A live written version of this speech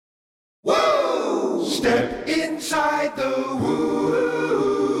Step inside the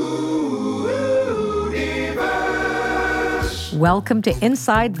Woo-universe. Welcome to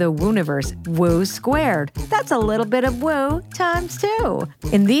Inside the Woo-niverse, Woo Squared. That's a little bit of woo times two.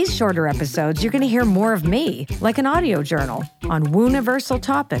 In these shorter episodes, you're going to hear more of me, like an audio journal, on Woo-universal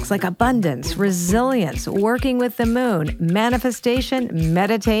topics like abundance, resilience, working with the moon, manifestation,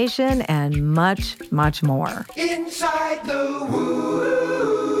 meditation, and much, much more. Inside the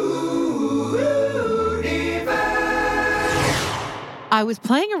Woo-universe. I was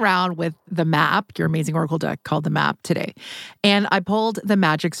playing around with the map, your amazing Oracle deck called the map today, and I pulled the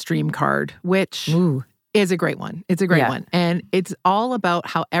Magic Stream card, which is a great one. It's a great one. And it's all about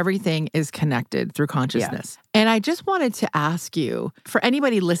how everything is connected through consciousness. And I just wanted to ask you, for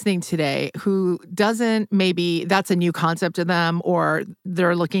anybody listening today who doesn't, maybe that's a new concept to them, or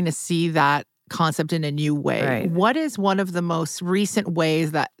they're looking to see that concept in a new way. Right. What is one of the most recent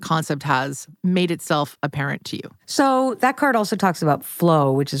ways that concept has made itself apparent to you? So that card also talks about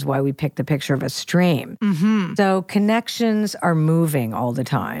flow, which is why we picked the picture of a stream. Mm-hmm. So connections are moving all the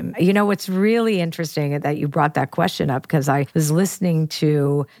time. You know, what's really interesting that you brought that question up, because I was listening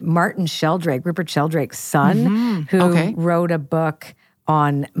to Martin Sheldrake, Rupert Sheldrake's son, who wrote a book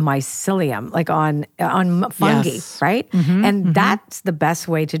on mycelium, like on fungi, right? And that's the best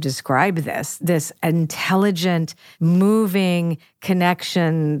way to describe this intelligent, moving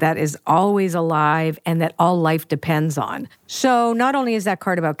connection that is always alive and that all life depends on. So not only is that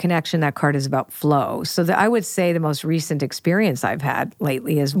card about connection, that card is about flow. So I would say the most recent experience I've had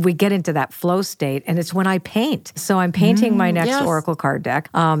lately is we get into that flow state, and it's when I paint. So I'm painting my next Oracle card deck.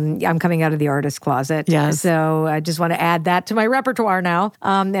 I'm coming out of the artist closet. So I just want to add that to my repertoire now.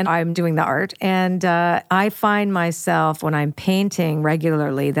 And I'm doing the art. And I find myself, when I'm painting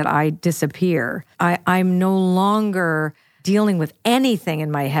regularly, that I disappear. I'm no longer dealing with anything in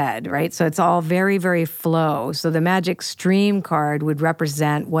my head, right? So it's all very, very flow. So the Magic Stream card would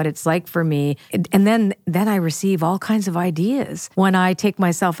represent what it's like for me. And then I receive all kinds of ideas when I take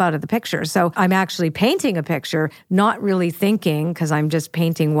myself out of the picture. So I'm actually painting a picture, not really thinking, because I'm just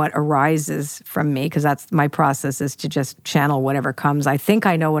painting what arises from me, because that's my process, is to just channel whatever comes. I think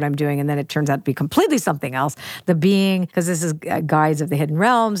I know what I'm doing, and then it turns out to be completely something else. The being, because this is guides of the hidden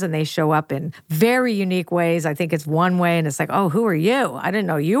realms, and they show up in very unique ways. I think it's one way, and it's like, oh, who are you? I didn't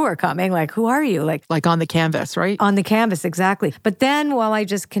know you were coming. Like, who are you? Like on the canvas, right? On the canvas, exactly. But then while I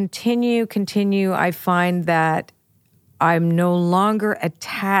just continue, I find that I'm no longer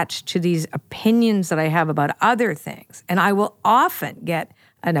attached to these opinions that I have about other things. And I will often get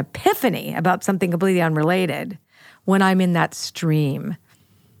an epiphany about something completely unrelated when I'm in that stream.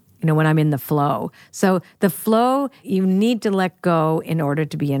 You know, when I'm in the flow. So the flow, you need to let go in order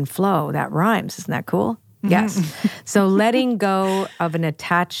to be in flow. That rhymes. Isn't that cool? Yes. So letting go of an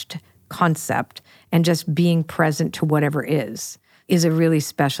attached concept and just being present to whatever is a really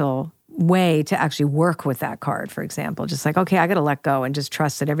special way to actually work with that card, for example. Just like, okay, I got to let go and just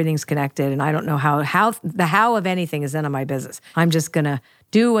trust that everything's connected, and I don't know how the how of anything is none of my business. I'm just going to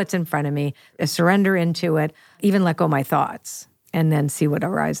do what's in front of me, surrender into it, even let go of my thoughts, and then see what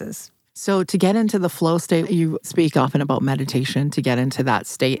arises. So to get into the flow state, you speak often about meditation to get into that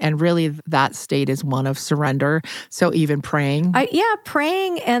state. And really that state is one of surrender. So even praying.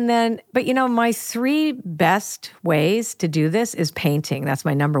 Praying. And then, but you know, my three best ways to do this is painting. That's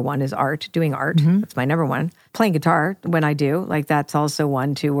my number one, is art, doing art. That's my number one. Playing guitar when I do, like that's also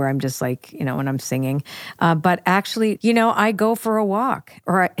one too, where I'm just like, you know, when I'm singing. But actually, you know, I go for a walk,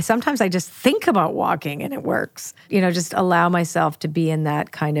 or sometimes I just think about walking and it works. You know, just allow myself to be in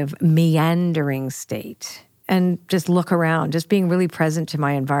that kind of meandering state and just look around, just being really present to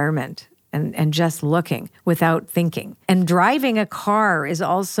my environment and just looking without thinking. And driving a car is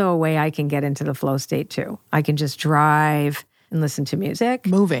also a way I can get into the flow state too. I can just drive and listen to music.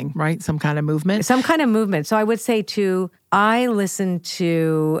 Moving, right? Some kind of movement. Some kind of movement. So I would say too, I listen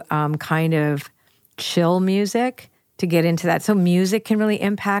to kind of chill music to get into that. So music can really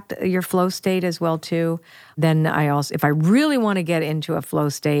impact your flow state as well too. Then I also, if I really want to get into a flow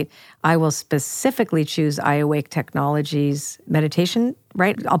state, I will specifically choose iAwake Technologies meditation,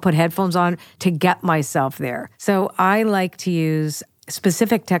 right? I'll put headphones on to get myself there. So I like to use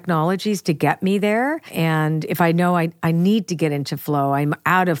specific technologies to get me there. And if I know I need to get into flow, I'm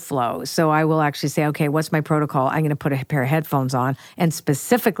out of flow. So I will actually say, okay, what's my protocol? I'm going to put a pair of headphones on and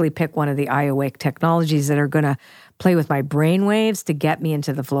specifically pick one of the iAwake technologies that are going to play with my brain waves to get me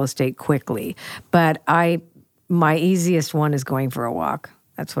into the flow state quickly. But my easiest one is going for a walk.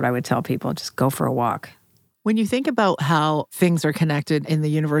 That's what I would tell people. Just go for a walk. When you think about how things are connected in the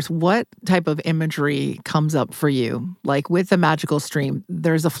universe, what type of imagery comes up for you? Like with the magical stream,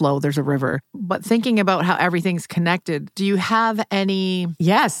 there's a flow, there's a river. But thinking about how everything's connected, do you have any...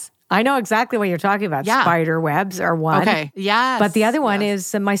 Yes. I know exactly what you're talking about. Yeah. Spider webs are one. Okay. Yes. But the other one is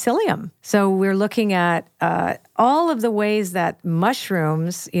mycelium. So we're looking at all of the ways that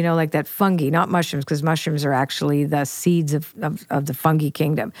mushrooms, like that fungi, not mushrooms, because mushrooms are actually the seeds of the fungi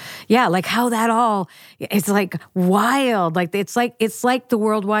kingdom. Yeah, like how that all, it's like wild. Like it's like the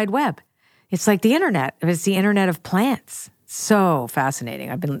World Wide Web. It's like the internet. It's the internet of plants. So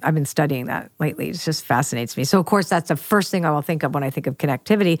fascinating. I've been studying that lately. It just fascinates me. So of course, that's the first thing I will think of when I think of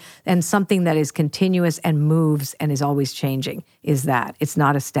connectivity, and something that is continuous and moves and is always changing is that. It's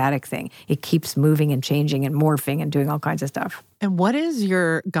not a static thing. It keeps moving and changing and morphing and doing all kinds of stuff. And what is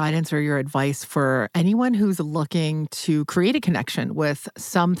your guidance or your advice for anyone who's looking to create a connection with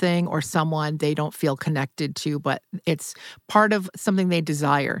something or someone they don't feel connected to, but it's part of something they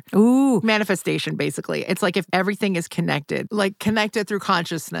desire? Ooh. Manifestation, basically. It's like if everything is connected, like connected through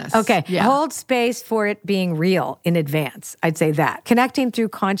consciousness. Okay. Yeah. Hold space for it being real in advance. I'd say that. Connecting through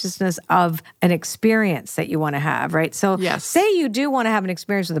consciousness of an experience that you want to have, right? So say you do want to have an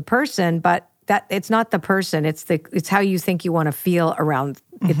experience with a person, but that it's not the person, it's how you think you want to feel around.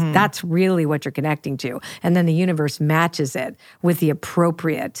 That's really what you're connecting to. And then the universe matches it with the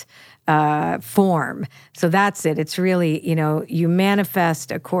appropriate form. So that's it. It's really, you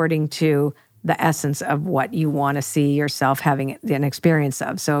manifest according to the essence of what you want to see yourself having an experience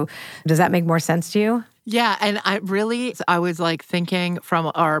of. So does that make more sense to you? Yeah. And I was like thinking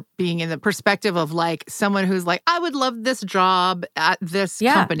from our being in the perspective of like someone who's like, I would love this job at this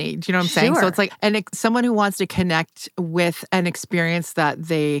company. Do you know what I'm saying? So it's like, someone who wants to connect with an experience that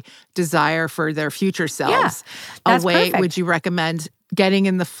they desire for their future selves. Perfect. Would you recommend getting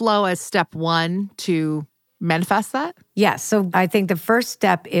in the flow as step one to manifest that? Yes. So I think the first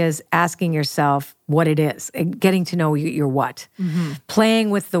step is asking yourself what it is, getting to know your what,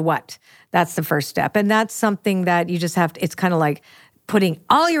 playing with the what. That's the first step. And that's something that you just have to, it's kind of like putting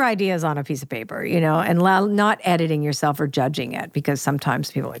all your ideas on a piece of paper, and not editing yourself or judging it, because sometimes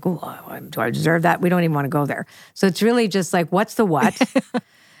people are like, oh, do I deserve that? We don't even want to go there. So it's really just like, what's the what?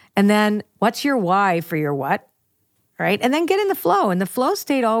 And then what's your why for your what? Right? And then get in the flow. And the flow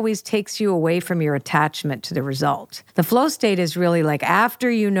state always takes you away from your attachment to the result. The flow state is really like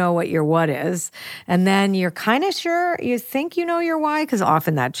after you know what your what is, and then you're kind of sure, you think you know your why, because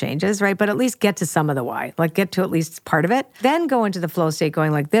often that changes, right? But at least get to some of the why, like get to at least part of it. Then go into the flow state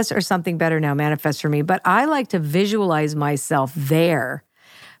going like this or something better now manifest for me. But I like to visualize myself there,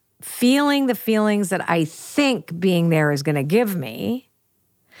 feeling the feelings that I think being there is going to give me,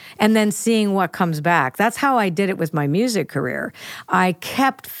 and then seeing what comes back. That's how I did it with my music career. I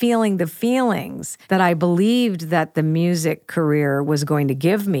kept feeling the feelings that I believed that the music career was going to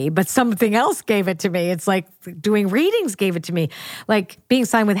give me, but something else gave it to me. It's like doing readings gave it to me. Like being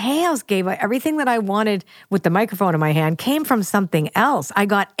signed with Hales gave everything that I wanted with the microphone in my hand came from something else. I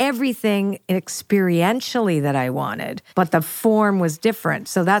got everything experientially that I wanted, but the form was different.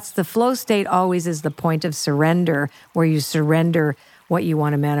 So that's the flow state always is the point of surrender, where you surrender what you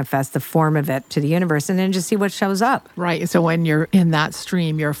want to manifest, the form of it, to the universe, and then just see what shows up. Right. So when you're in that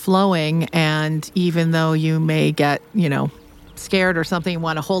stream, you're flowing, and even though you may get, scared or something, you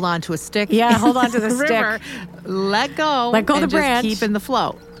want to hold on to a stick. Yeah, hold on to the river, stick. Let go. Let go of the and just branch. keep in the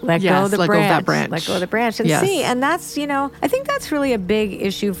flow. Let go of the branch. Let go of that branch. Let go of the branch. And see, and that's, I think that's really a big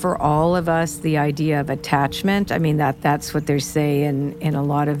issue for all of us, the idea of attachment. I mean, that's what they say in a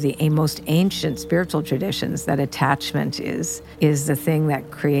lot of the most ancient spiritual traditions, that attachment is the thing that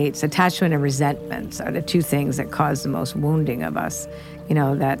creates, attachment and resentment are the two things that cause the most wounding of us.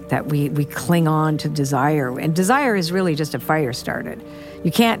 That we cling on to desire. And desire is really just a fire started.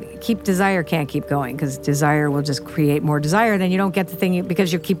 You can't keep going, because desire will just create more desire. Then you don't get the thing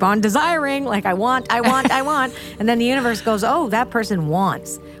because you keep on desiring, like I want. And then the universe goes, oh, that person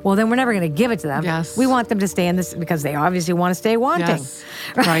wants. Well, then we're never going to give it to them. Yes. We want them to stay in this because they obviously want to stay wanting. Yes.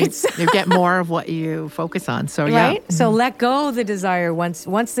 Right. So, you get more of what you focus on. So, right? So let go of the desire. Once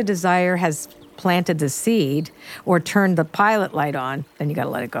the desire has planted the seed or turned the pilot light on, then you got to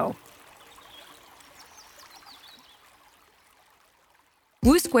let it go.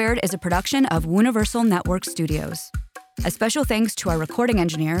 Woo² is a production of Universal Network Studios. A special thanks to our recording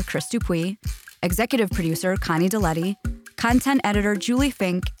engineer, Chris Dupuis, executive producer, Connie Deletti, content editor, Julie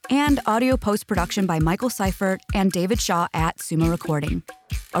Fink, and audio post-production by Michael Seifert and David Shaw at Suma Recording.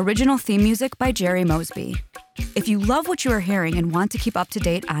 Original theme music by Jerry Mosby. If you love what you are hearing and want to keep up to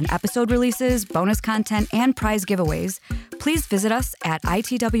date on episode releases, bonus content, and prize giveaways, please visit us at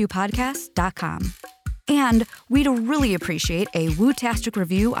itwpodcast.com. And we'd really appreciate a Woo-tastic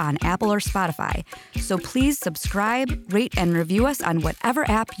review on Apple or Spotify. So please subscribe, rate, and review us on whatever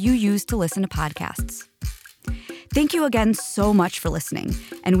app you use to listen to podcasts. Thank you again so much for listening,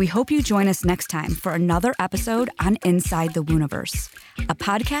 and we hope you join us next time for another episode on Inside the Wooniverse, a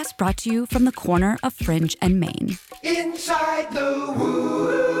podcast brought to you from the corner of Fringe and Maine. Inside the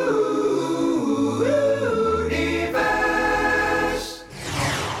Woo.